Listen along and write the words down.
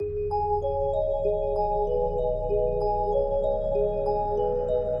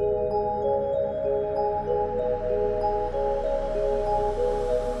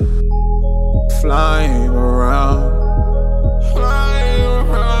flying around, yeah.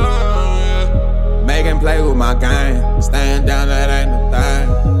 Making play with my game, staying down, that ain't a thing.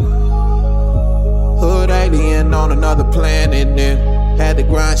 Hood alien on another planet, nigga. Had to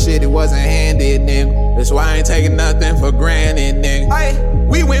grind shit, it wasn't handed, nigga. That's why I ain't taking nothing for granted, nigga. Hey,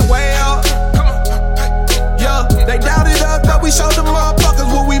 we went way up. Yeah, they doubted us, but we showed them motherfuckers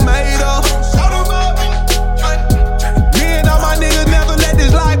what we made of. Me and all my niggas never let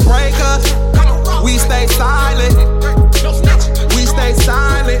this life break us. We stay silent. We stay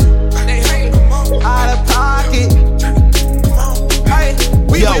silent. Out of pocket. Hey,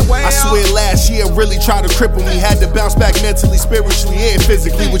 we went way up. I swear last year really tried to cripple me. Had to bounce back mentally, spiritually, and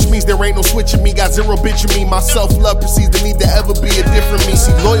physically, which means there ain't no switching me. Got zero bitching me. My self-love precedes the need to ever be a different me.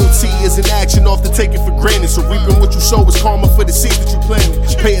 See, loyalty is an action off to take it for granted. So reaping what you sow is karma for the seed that you planted.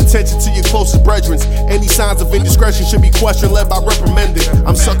 Pay attention to your closest brethren. Any signs of indiscretion should be questioned, led by reprimanding.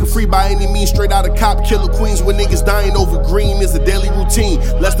 I'm sucker free by any means, straight out of Cop Killer Queens. When niggas dying over green is a daily routine.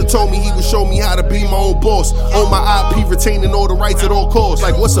 Lester told me he would show me how to be my own boss. Own my IP, retaining all the rights at all costs.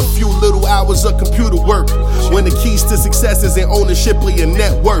 Like what's a few little hours of computer work when the keys to success isn't ownership or your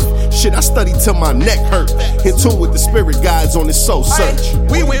net worth? Shit, I studied till my neck hurt. In tune with the spirit guides on this soul search.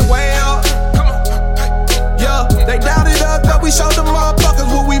 We went way up. Yeah, they doubted us, but we showed them motherfuckers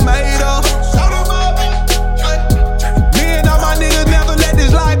what we made of. Me and all my niggas never let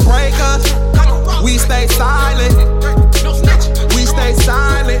this life break us. We stay silent. We stay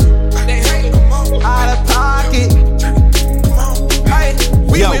silent. Out of pocket.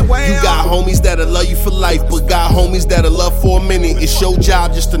 Yo, you got homies that'll love you for life, but got homies that'll love for a minute. It's your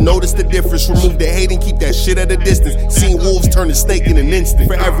job just to notice the difference. Remove the hate and keep that shit at a distance. Seen wolves turn to snake in an instant.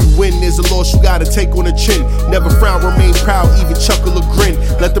 For every win, there's a loss you gotta take on the chin. Never frown, remain proud, even chuckle or grin.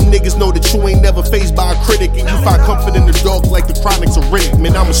 Let them niggas know that you ain't never fazed by a critic, and you find comfort in the dog like the chronics of Riddick.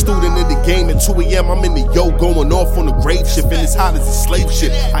 Man, I'm a student in the game. At 2 a.m. I'm in the yo going off on the grave shift, and it's hot as a slave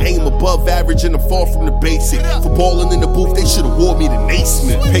ship. I aim above average and I'm far from the basic. For balling in the booth, they should award me the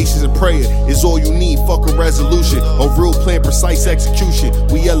nascent. Patience and prayer is all you need, fuck a resolution. A real plan, precise execution.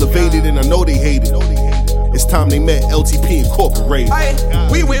 We elevated and I know they hate it. It's time they met LTP Incorporated. Hey,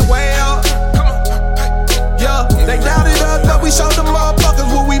 we went way up. Yeah, they doubted us, but we showed them motherfuckers